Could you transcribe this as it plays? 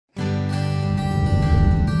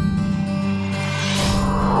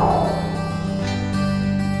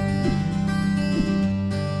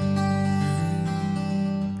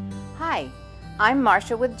I'm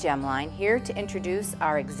Marcia with Gemline, here to introduce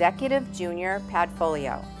our Executive Junior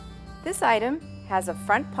Padfolio. This item has a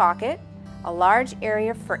front pocket, a large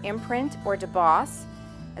area for imprint or deboss,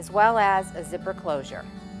 as well as a zipper closure.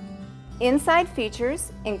 Inside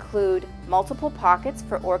features include multiple pockets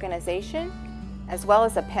for organization, as well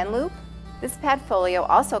as a pen loop. This Padfolio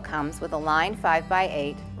also comes with a lined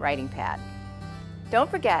 5x8 writing pad. Don't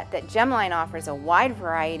forget that Gemline offers a wide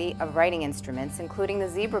variety of writing instruments, including the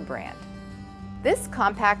Zebra brand. This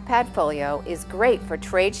compact Padfolio is great for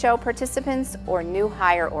trade show participants or new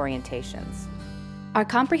hire orientations. Our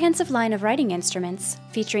comprehensive line of writing instruments,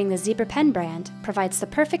 featuring the Zebra pen brand, provides the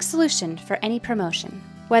perfect solution for any promotion.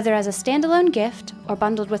 Whether as a standalone gift or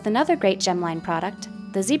bundled with another great Gemline product,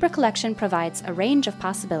 the Zebra collection provides a range of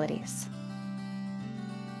possibilities.